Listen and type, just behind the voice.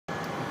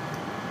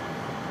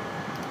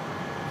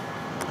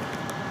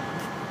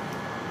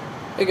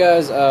Hey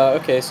guys,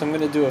 okay, so I'm going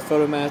to do a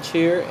photo match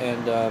here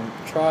and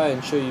try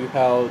and show you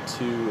how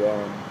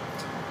to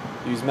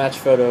use Match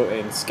Photo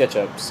in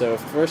Sketchup. So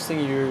first thing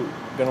you're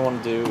going to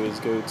want to do is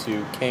go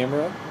to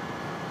Camera,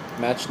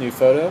 Match New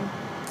Photo,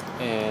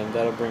 and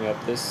that'll bring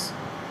up this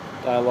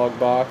dialog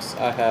box.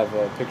 I have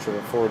a picture of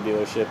a Ford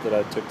dealership that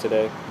I took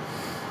today.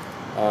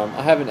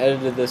 I haven't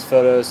edited this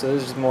photo, so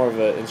this is more of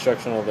an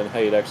instructional than how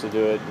you'd actually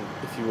do it.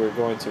 If you were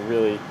going to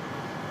really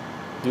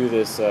do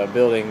this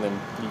building, then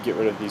you get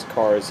rid of these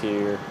cars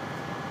here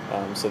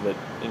so that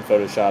in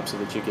Photoshop, so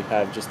that you could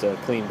have just a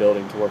clean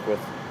building to work with.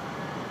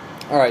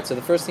 Alright, so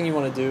the first thing you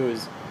want to do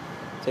is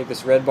take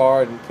this red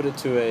bar and put it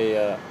to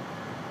a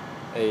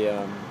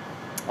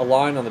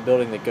line on the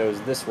building that goes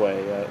this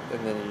way,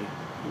 and then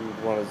you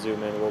would want to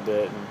zoom in a little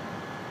bit and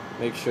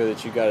make sure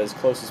that you got as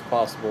close as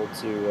possible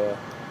to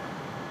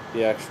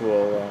the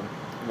actual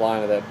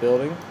line of that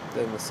building.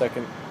 Then the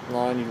second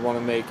line you want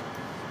to make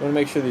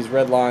sure these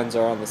red lines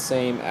are on the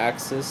same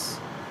axis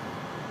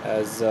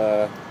as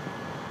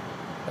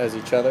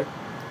each other.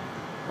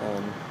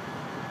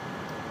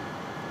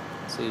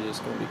 So you're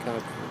just going to be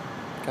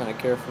kind of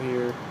careful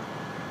here,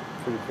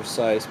 pretty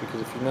precise, because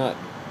if you're not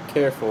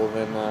careful,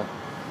 then you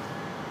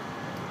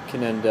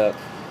can end up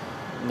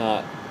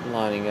not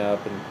lining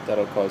up, and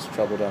that'll cause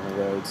trouble down the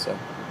road. So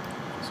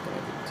just going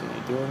to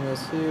continue doing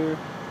this here,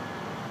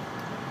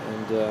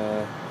 and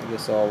I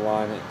guess I'll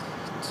align it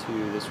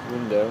to this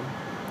window.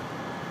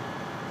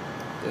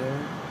 There,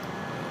 and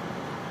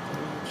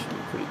that should be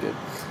pretty good.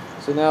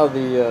 So now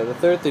the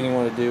third thing you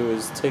want to do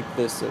is take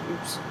this.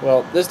 Oops.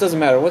 Well, this doesn't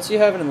matter. Once you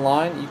have it in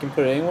line, you can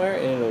put it anywhere,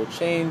 and it'll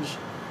change.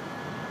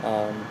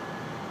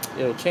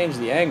 It'll change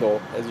the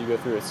angle as you go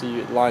through it. See,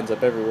 it lines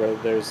up everywhere.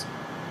 There's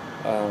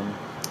a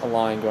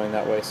line going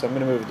that way. So I'm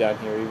going to move it down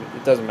here.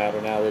 It doesn't matter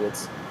now that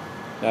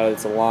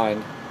it's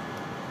aligned.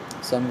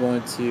 So I'm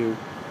going to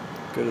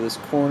go to this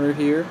corner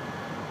here.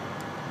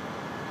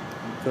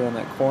 Put it on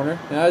that corner.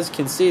 Now, as you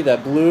can see,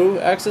 that blue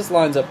axis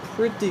lines up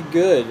pretty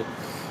good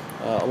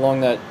along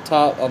that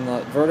top on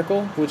the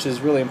vertical, which is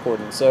really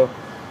important. So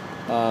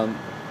now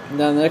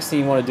the next thing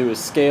you want to do is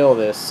scale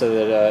this so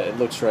that it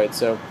looks right.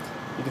 So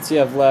you can see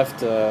I've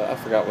left I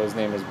forgot what his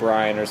name is,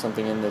 Brian or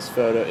something, in this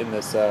photo, in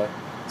this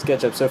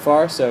SketchUp so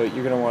far. So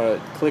you're going to want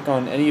to click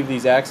on any of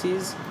these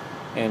axes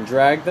and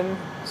drag them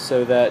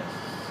so that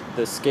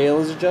the scale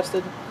is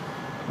adjusted.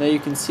 Now you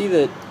can see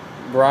that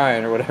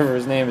Brian, or whatever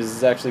his name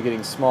is actually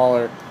getting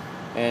smaller,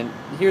 and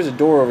here's a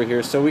door over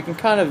here, so we can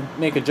kind of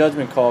make a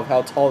judgment call of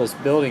how tall this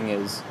building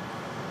is.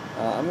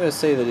 I'm going to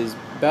say that he's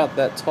about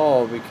that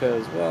tall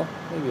because, well,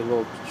 maybe a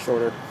little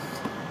shorter.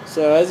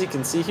 So as you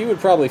can see, he would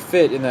probably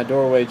fit in that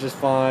doorway just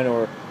fine,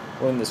 or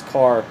in this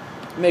car.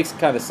 It makes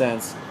kind of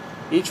sense.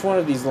 Each one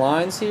of these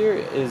lines here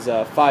is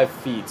 5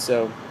 feet,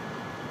 so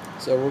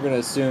we're going to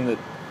assume that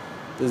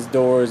this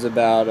door is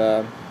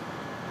about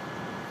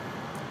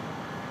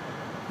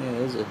yeah,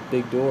 there's a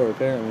big door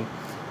apparently.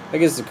 I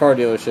guess it's a car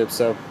dealership,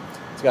 so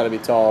it's got to be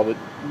tall, but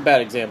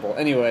bad example.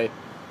 Anyway,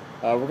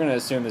 we're going to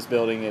assume this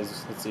building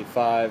is, let's see,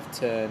 5,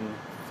 10,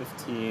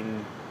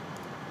 15,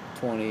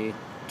 20,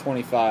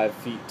 25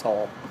 feet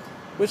tall,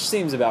 which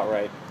seems about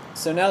right.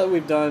 So now that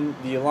we've done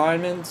the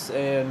alignments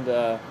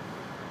and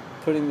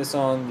putting this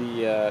on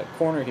the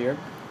corner here,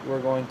 we're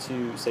going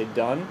to say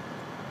done,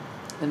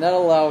 and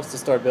that'll allow us to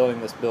start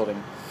building this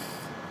building.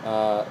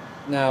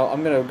 Now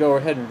I'm going to go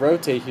ahead and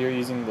rotate here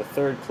using the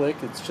third click.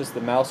 It's just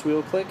the mouse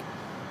wheel click,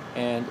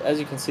 and as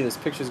you can see, this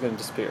picture is going to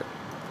disappear.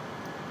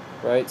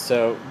 Right?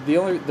 So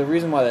the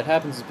reason why that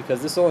happens is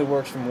because this only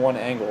works from one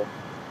angle,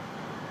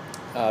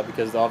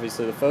 because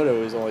obviously the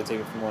photo is only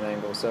taken from one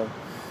angle. So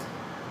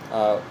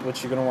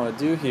what you're going to want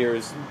to do here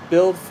is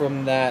build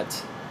from the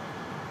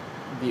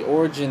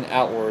origin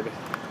outward.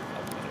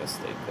 I made a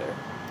mistake there.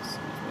 Excuse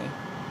me.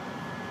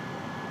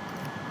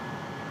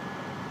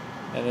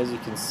 And as you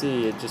can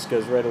see, it just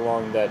goes right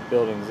along that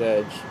building's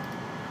edge.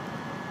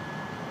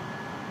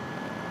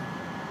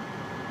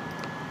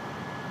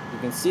 You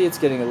can see it's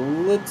getting a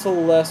little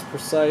less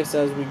precise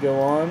as we go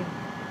on,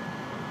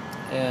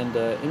 and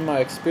in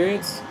my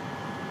experience,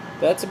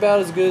 that's about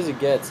as good as it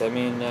gets. I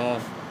mean,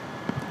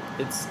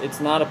 it's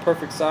not a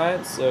perfect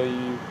science, so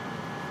you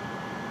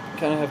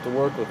kind of have to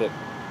work with it.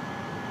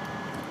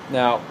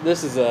 Now,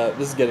 this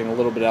is getting a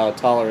little bit out of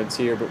tolerance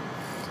here, but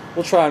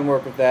we'll try and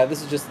work with that.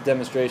 This is just a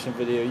demonstration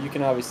video. You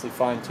can obviously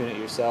fine-tune it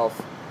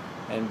yourself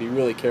and be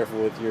really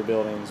careful with your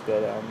buildings,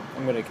 but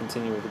I'm going to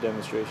continue with the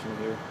demonstration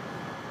here.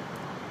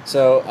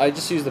 So I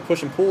just use the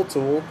push and pull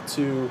tool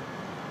to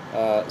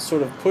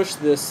sort of push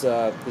this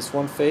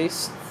one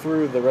face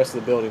through the rest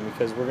of the building,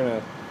 because we're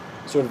going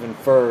to sort of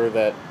infer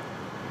that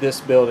this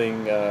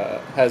building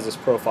has this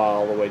profile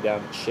all the way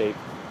down its shape.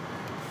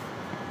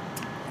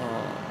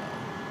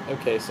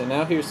 Okay, so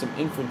now here's some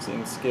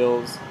inferencing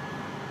skills.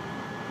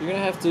 You're going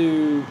to have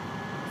to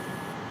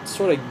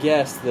sort of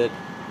guess that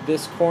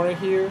this corner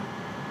here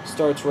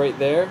starts right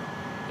there,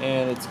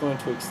 and it's going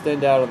to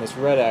extend out on this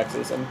red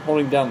axis. I'm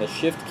holding down the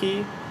shift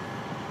key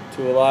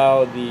to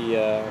allow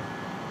the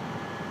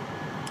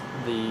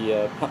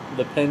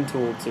pen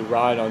tool to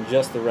ride on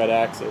just the red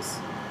axis.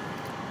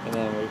 and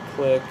then we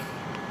click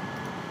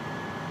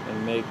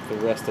and make the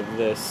rest of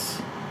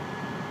this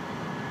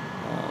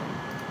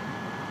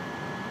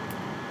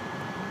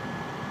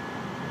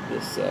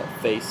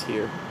face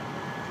here.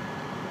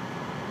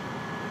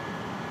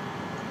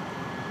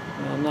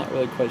 Now, I'm not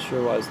really quite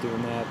sure why I was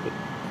doing that, but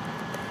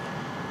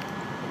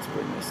let's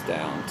bring this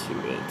down to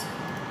it.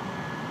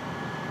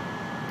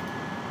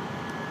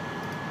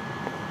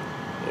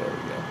 There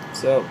we go.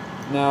 So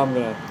now I'm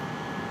going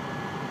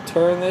to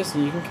turn this,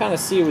 and you can kind of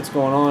see what's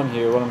going on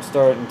here. What I'm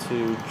starting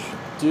to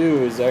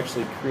do is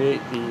actually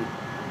create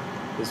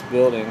this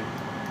building.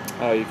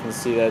 Oh, you can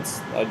see I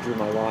drew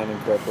my line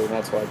incorrectly, and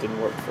that's why it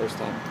didn't work the first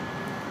time.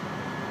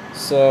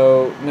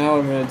 So now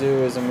what I'm going to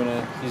do is I'm going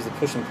to use the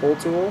push and pull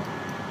tool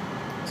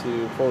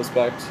to pull this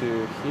back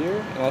to here,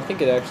 and I think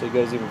it actually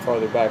goes even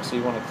farther back, so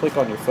you want to click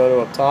on your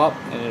photo up top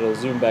and it'll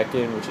zoom back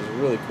in, which is a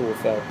really cool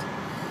effect.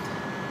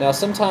 Now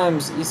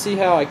sometimes, you see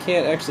how I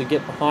can't actually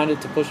get behind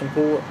it to push and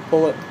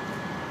pull it?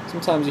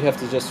 Sometimes you have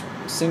to just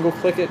single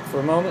click it for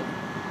a moment,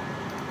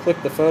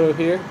 click the photo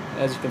here.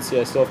 As you can see,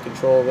 I still have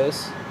control of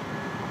this,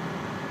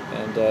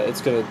 and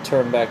it's going to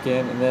turn back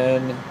in, and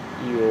then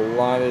you'll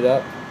line it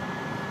up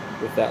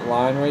with that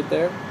line right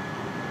there,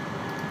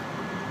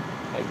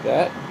 like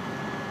that.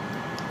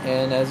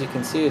 And as you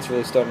can see, it's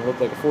really starting to look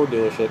like a Ford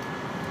dealership.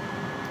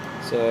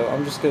 So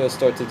I'm just going to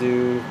start to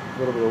do a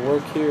little bit of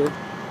work here.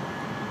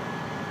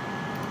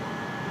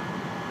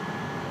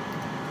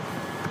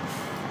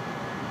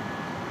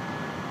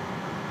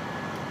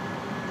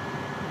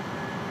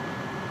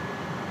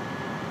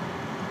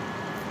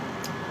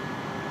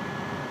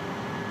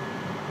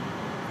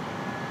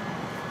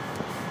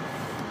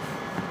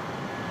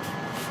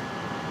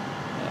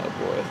 Oh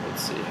boy,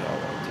 let's see how I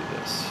want to do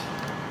this.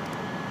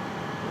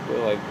 We'll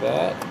go like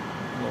that,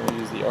 and then we'll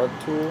use the arc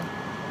tool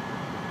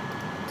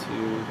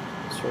to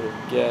sort of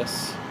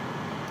guess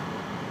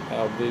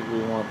how big we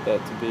want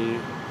that to be.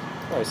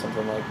 Probably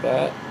something like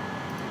that.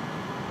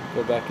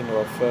 Go back into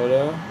our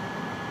photo.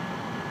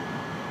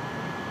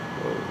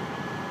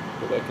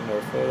 Whoa. Go back into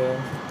our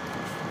photo.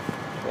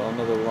 Draw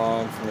another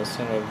line from the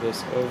center of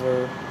this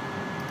over.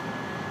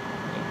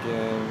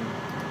 Again,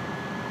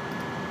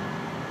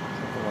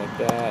 something like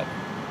that.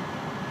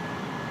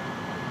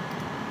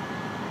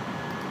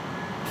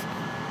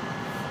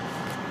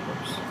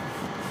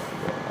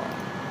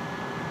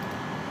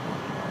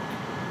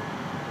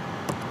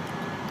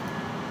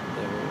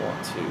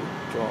 To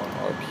draw an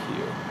arc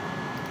here.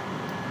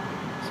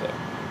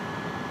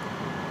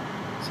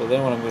 So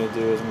then what I'm going to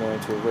do is I'm going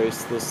to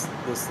erase this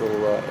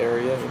little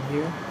area in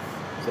here,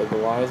 so the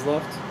line is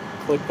left.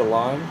 Click the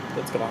line,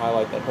 that's going to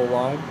highlight that whole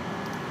line.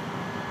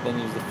 Then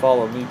use the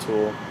follow me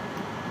tool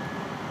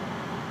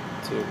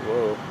to,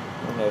 whoa,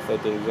 I don't know if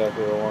that did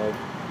exactly what I wanted.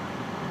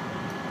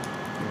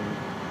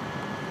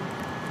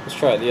 Let's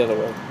try it the other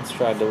way. Let's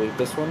try and delete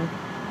this one.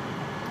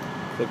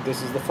 Click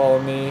this is the follow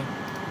me,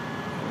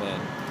 and then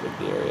click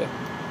the area.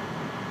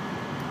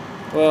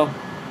 Well,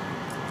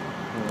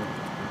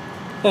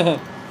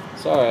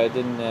 sorry, I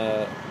didn't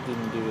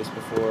do this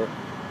before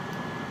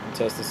and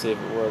test to see if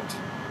it worked.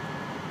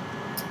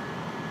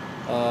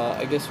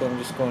 I guess what I'm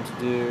just going to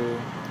do,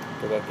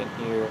 go back in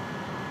here.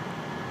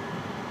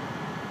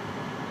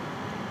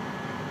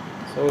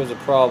 It's always a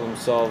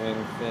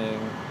problem-solving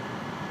thing.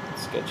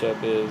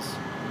 SketchUp is.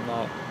 I'm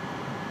not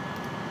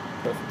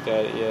perfect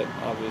at it yet,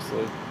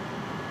 obviously.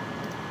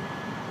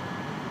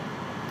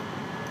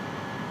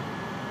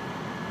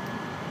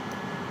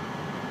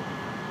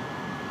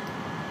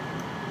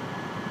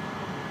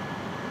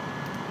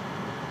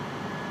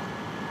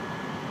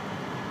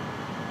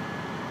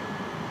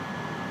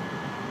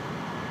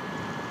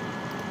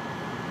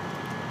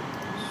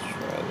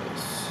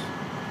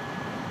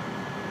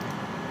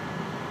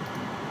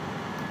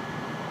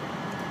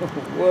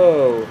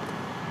 Whoa.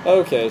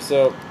 Okay,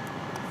 so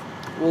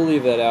we'll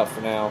leave that out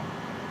for now.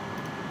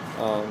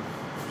 I'm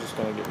just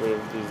going to get rid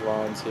of these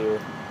lines here.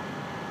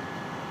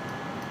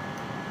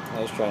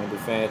 I was trying to be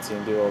fancy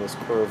and do all this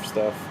curve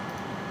stuff.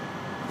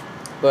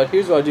 But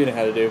here's what I do know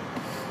how to do.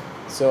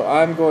 So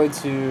I'm going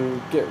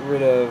to get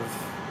rid of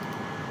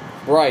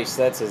Bryce,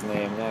 that's his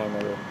name, now I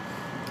remember.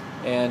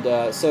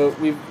 And so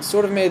we've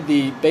sort of made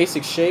the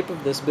basic shape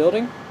of this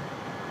building.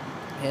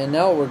 And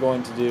now what we're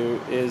going to do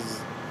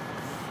is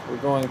we're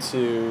going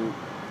to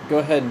go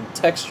ahead and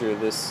texture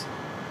this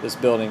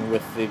building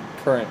with the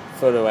current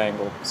photo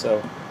angle.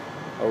 So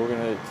we're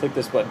going to click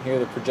this button here,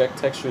 the project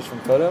textures from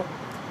photo,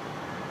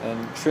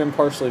 and trim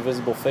partially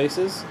visible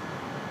faces.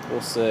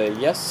 We'll say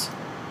yes,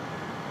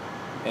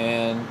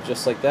 and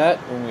just like that,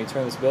 when we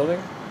turn this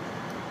building,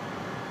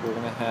 we're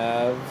going to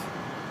have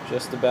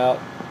just about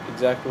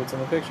exactly what's in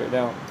the picture.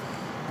 Now,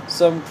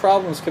 some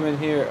problems come in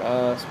here,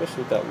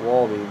 especially with that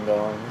wall being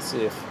gone. Let's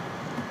see if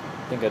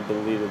I think I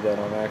deleted that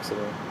on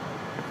accident.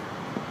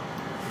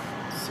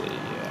 Let's see,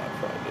 yeah, I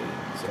probably did.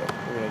 So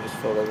we're going to just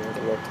fill that in with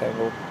a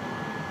rectangle.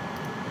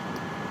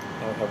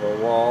 Now we have our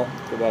wall.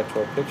 Go back to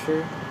our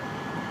picture.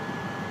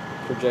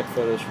 Project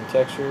photos from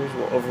textures.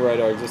 We'll override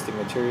our existing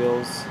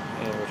materials,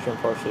 and we'll trim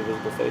partially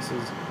visible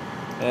faces.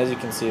 And as you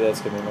can see, that's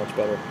going to be much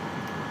better.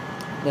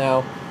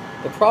 Now,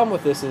 the problem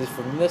with this is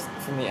from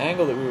the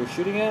angle that we were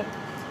shooting at,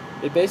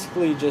 it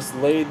basically just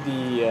laid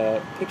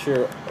the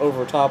picture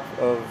over top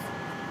of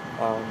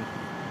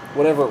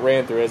whatever it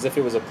ran through, as if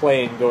it was a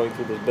plane going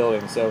through this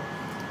building. So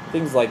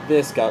things like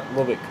this got a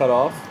little bit cut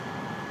off,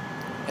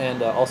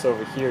 and also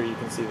over here you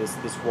can see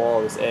this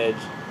wall, this edge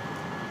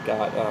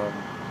got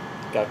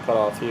cut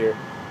off here.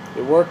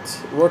 It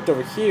worked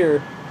over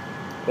here,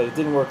 but it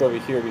didn't work over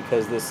here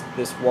because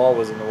this wall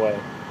was in the way.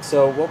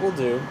 So what we'll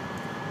do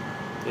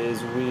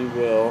is we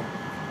will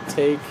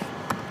take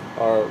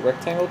our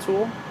rectangle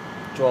tool,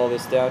 draw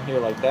this down here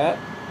like that,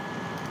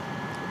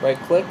 right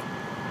click,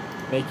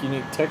 make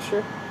unique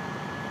texture,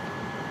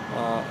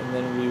 and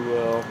then we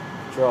will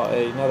draw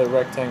another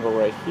rectangle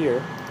right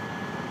here,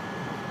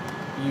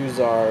 use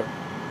our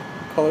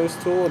colors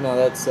tool. Now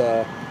that's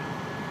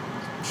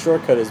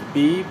shortcut is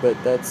B,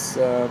 but that's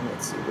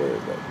let's see, where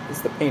is that?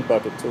 It's the paint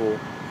bucket tool.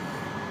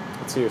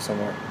 It's here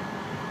somewhere.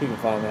 You can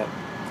find that.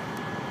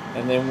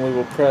 And then we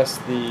will press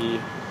the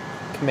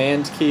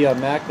Command key on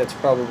Mac. That's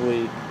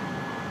probably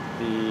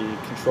the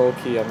Control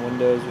key on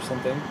Windows or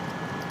something.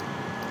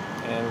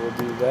 And we'll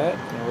do that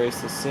and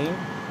erase the scene.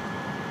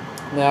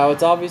 Now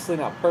it's obviously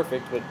not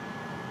perfect, but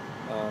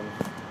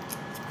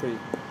it's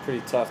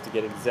pretty tough to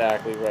get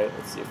exactly right.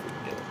 Let's see if we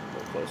can get it a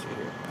little closer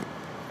here.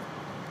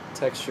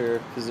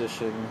 Texture,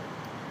 position.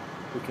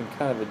 We can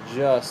kind of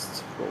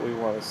adjust what we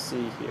want to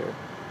see here.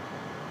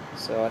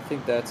 So I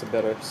think that's a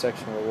better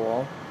section of the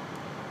wall.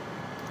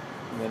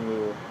 And then we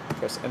will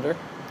press Enter.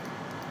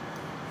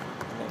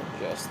 And then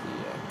adjust the,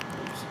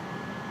 oops.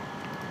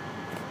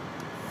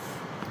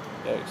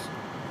 Yikes. I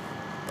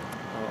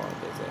don't know why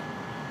it does that.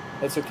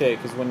 That's okay,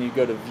 because when you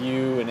go to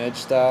View and Edge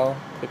Style,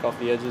 click off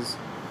the edges,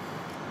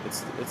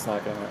 it's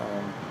not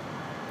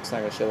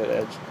gonna show that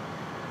edge.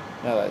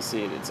 Now that I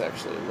see it, it's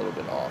actually a little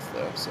bit off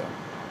though, so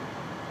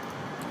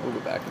we'll go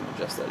back and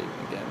adjust that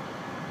even again.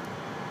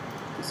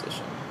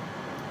 Position.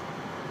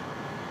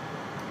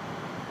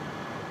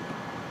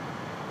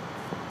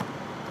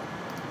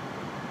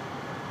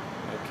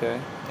 Okay,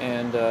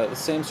 and the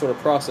same sort of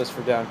process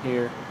for down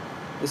here.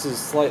 This is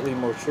slightly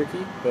more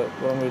tricky, but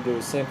what I'm going to do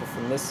is sample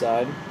from this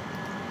side.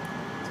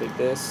 Take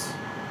this,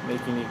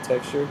 make unique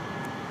texture,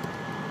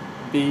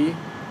 B,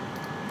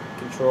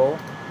 Control,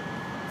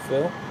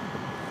 Fill.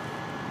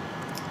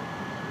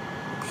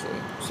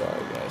 Actually,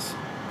 sorry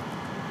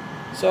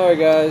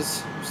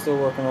guys, I'm still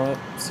working on it.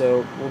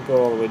 So we'll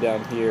go all the way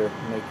down here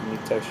and make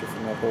unique texture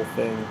from that whole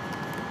thing.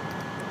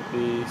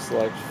 B,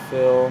 select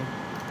Fill,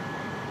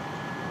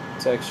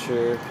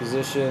 Texture,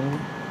 Position,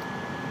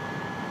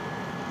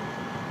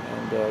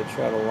 and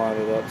try to line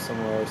it up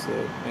somewhere so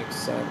it makes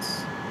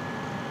sense.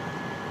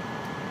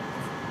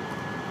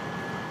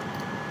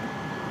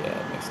 Yeah,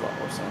 it makes a lot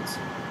more sense.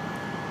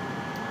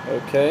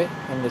 Okay,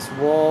 and this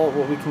wall,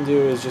 what we can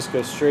do is just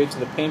go straight to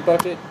the paint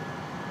bucket,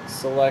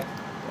 select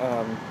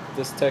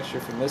this texture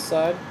from this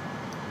side,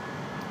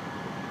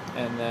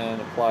 and then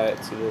apply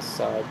it to this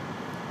side,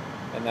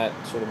 and that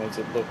sort of makes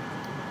it look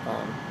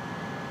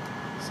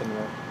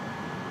similar.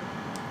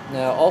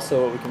 Now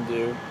also what we can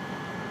do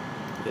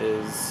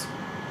is,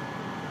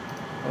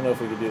 I don't know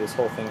if we could do this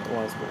whole thing at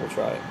once, but we'll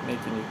try it.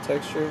 Make unique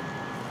texture.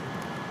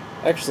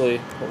 Actually,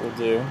 what we'll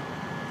do,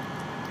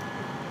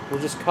 we'll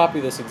just copy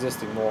this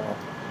existing wall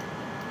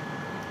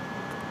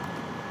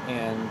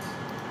and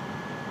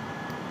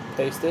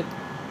paste it.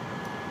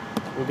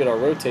 We'll get our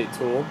rotate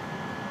tool,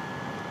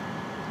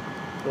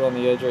 put it on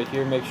the edge right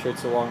here, make sure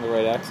it's along the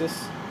right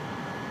axis.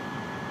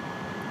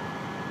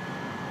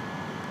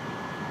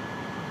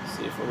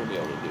 See if we're going to be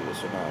able to do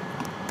this or not.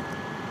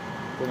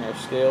 Bring our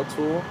scale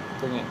tool,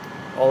 bring it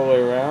all the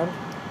way around,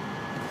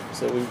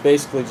 so we've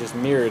basically just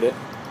mirrored it.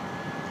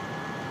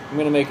 I'm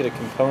going to make it a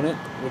component,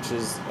 which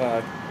is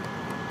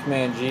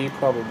Command G,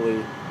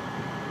 probably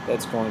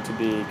that's going to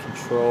be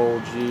Control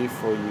G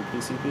for you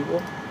PC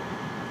people.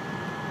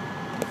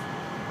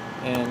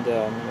 And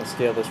I'm going to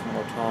scale this one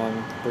more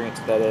time, bring it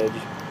to that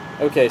edge.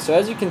 Okay, so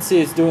as you can see,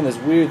 it's doing this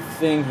weird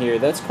thing here.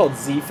 That's called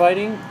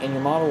Z-fighting, and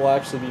your model will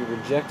actually be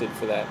rejected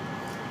for that.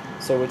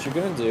 So what you're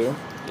going to do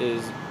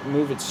is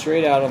move it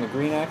straight out on the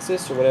green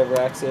axis, or whatever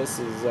axis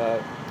is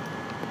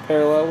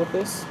parallel with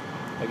this,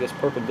 I guess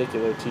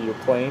perpendicular to your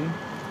plane,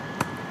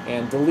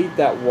 and delete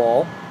that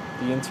wall,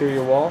 the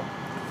interior wall.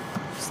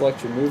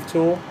 Select your move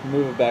tool,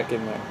 move it back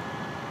in there.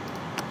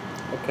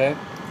 Okay?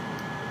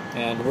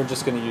 And we're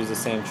just going to use the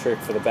same trick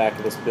for the back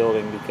of this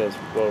building because,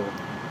 well,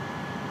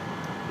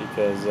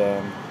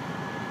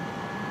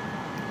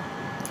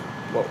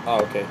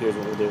 okay, here's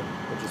what we'll do.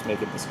 We'll just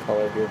make it this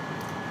color here.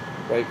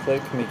 Right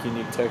click, make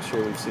unique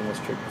texture. We've seen this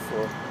trick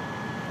before.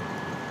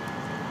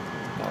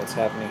 Now what's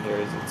happening here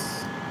is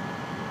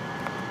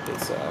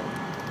it's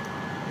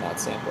not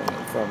sampling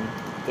it from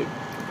the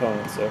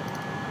component, so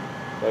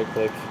right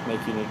click,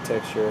 make unique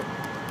texture,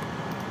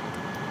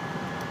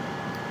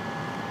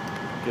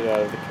 get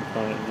out of the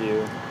component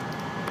view.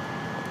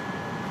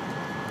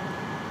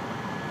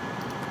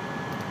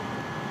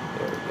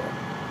 There we go.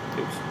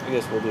 Oops. I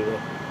guess we'll do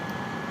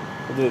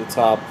the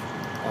top,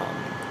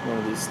 one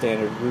of these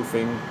standard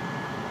roofing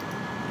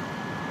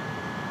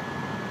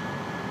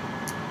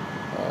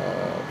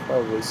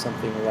Probably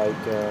something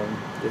like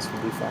this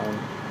would be fine.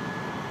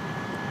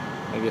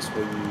 I guess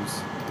we'll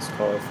use this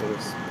color for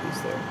this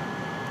piece there.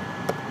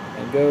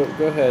 And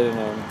go ahead and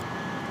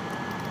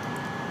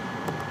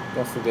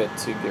don't forget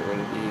to get rid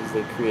of these.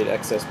 They create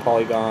excess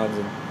polygons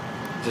and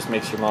just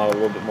makes your model a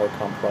little bit more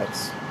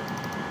complex.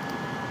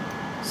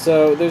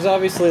 So there's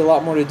obviously a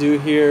lot more to do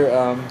here.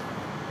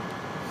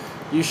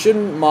 You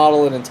shouldn't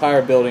model an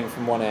entire building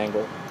from one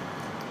angle.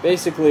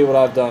 Basically what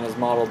I've done is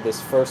modeled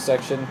this first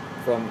section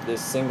from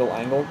this single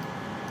angle.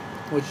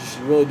 What you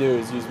should really do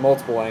is use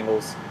multiple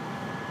angles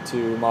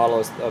to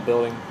model a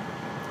building.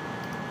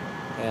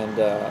 And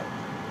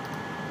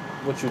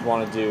what you'd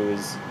want to do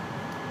is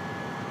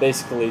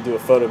basically do a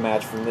photo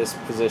match from this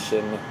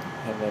position,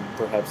 and then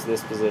perhaps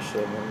this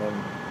position, and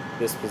then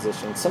this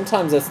position.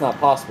 Sometimes that's not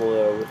possible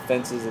though, with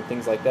fences and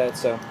things like that,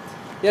 so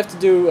you have to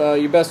do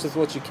your best with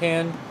what you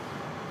can.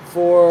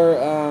 For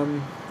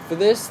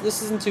this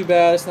isn't too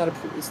bad. It's not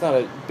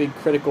a big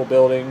critical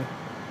building.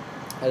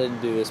 I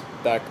didn't do this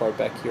back part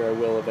back here. I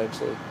will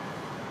eventually,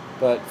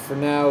 but for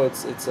now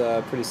it's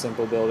a pretty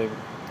simple building.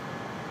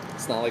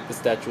 It's not like the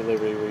Statue of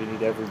Liberty where you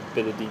need every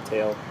bit of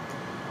detail.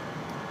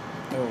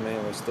 Oh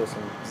man, there's still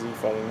some Z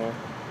fighting there.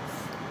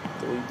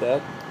 Delete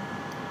that.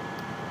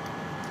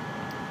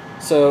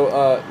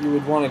 So you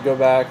would want to go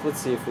back. Let's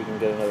see if we can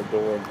get another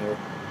door in here.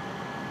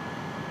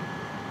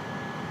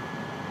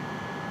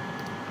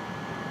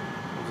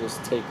 We'll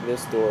just take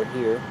this door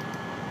here.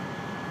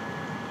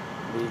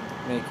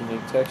 Make a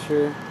new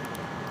texture.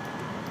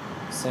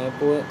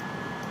 Sample it.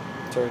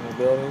 Turn the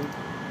building.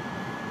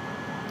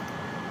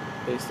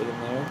 Paste it in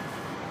there.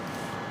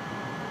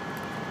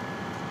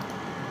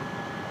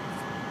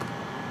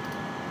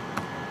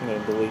 I'm going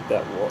to delete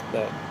that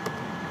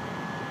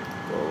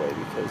doorway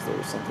because there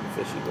was something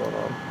fishy going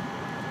on.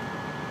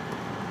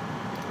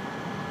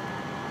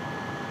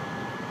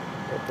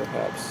 Or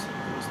perhaps I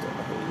just don't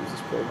know how to use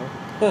this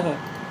program.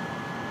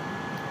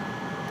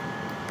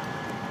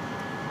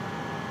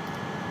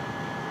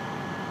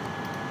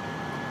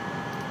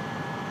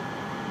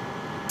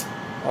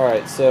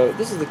 Alright, so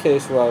this is the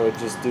case where I would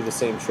just do the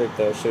same trick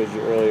that I showed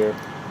you earlier.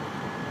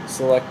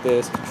 Select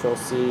this, Control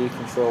C,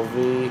 Control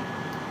V.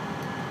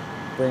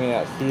 Bring it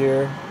out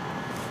here,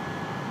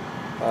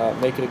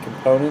 make it a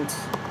component,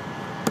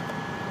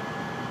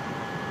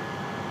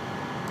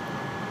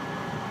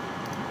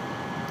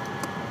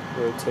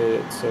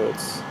 rotate it so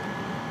it's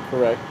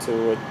correct to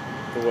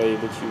the way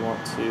that you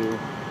want to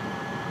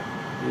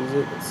use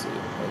it. Let's see,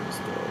 I'll just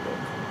do it in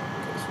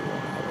case we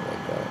want to have it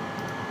like that.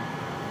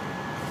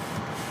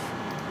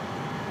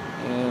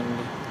 And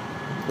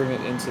bring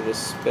it into this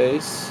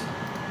space,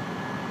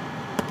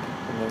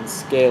 and then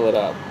scale it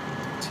up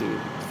to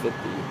fit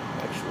the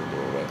actual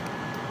doorway.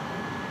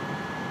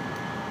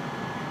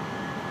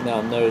 Now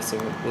I'm noticing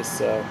that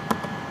this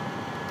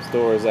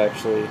door is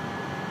actually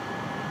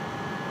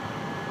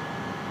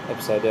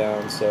upside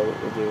down, so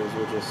what we'll do is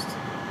we'll just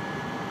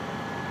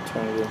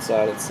turn it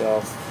inside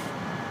itself,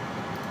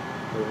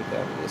 move it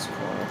down to this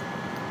corner.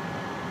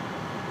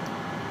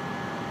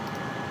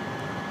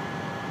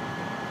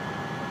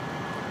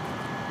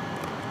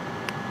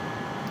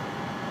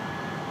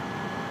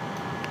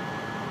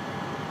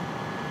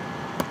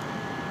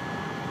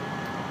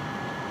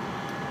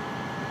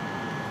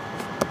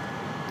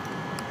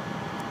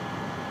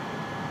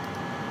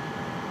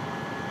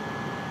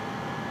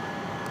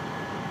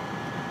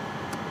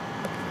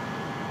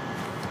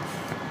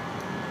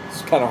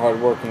 It's kind of hard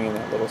working in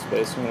that little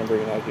space. I'm going to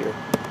bring it out here.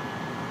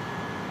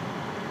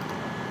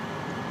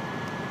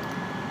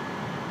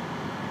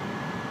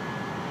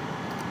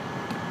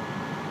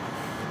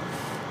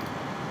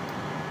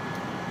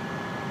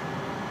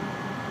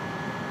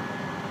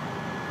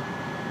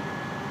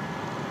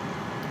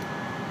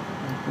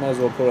 Might as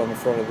well put it on the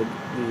front of the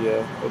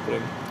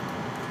opening.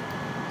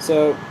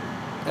 So,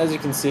 as you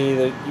can see,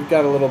 that you've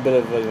got a little bit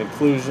of an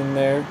occlusion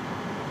there,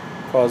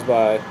 caused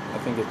by, I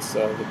think it's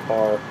the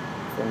car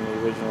from the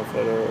original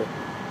photo,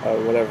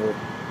 or whatever,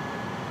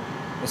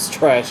 this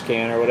trash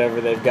can or whatever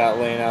they've got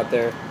laying out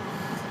there.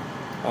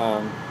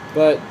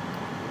 But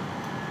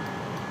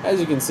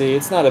as you can see,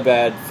 it's not a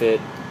bad fit.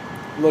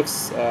 It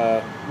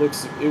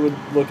would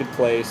look in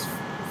place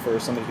for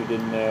somebody who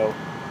didn't know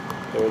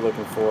what they were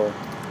looking for.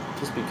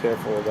 Just be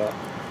careful about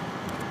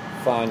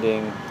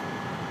finding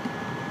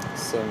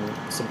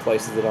some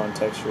places that aren't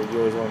textured. You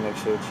always want to make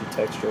sure that you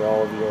texture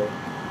all of your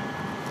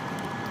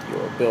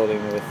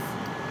building with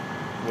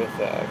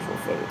the actual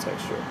photo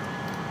texture,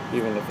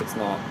 even if it's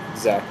not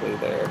exactly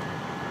there.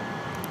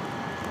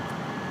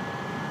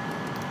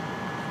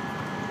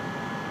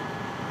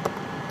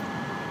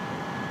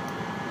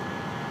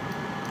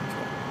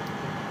 Okay.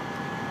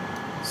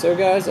 So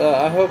guys,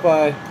 I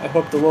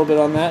helped a little bit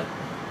on that.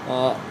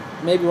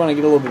 Maybe when I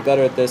get a little bit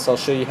better at this, I'll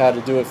show you how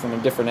to do it from a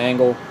different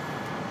angle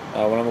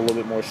when I'm a little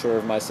bit more sure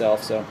of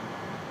myself. So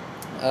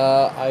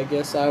I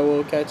guess I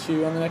will catch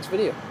you on the next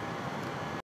video.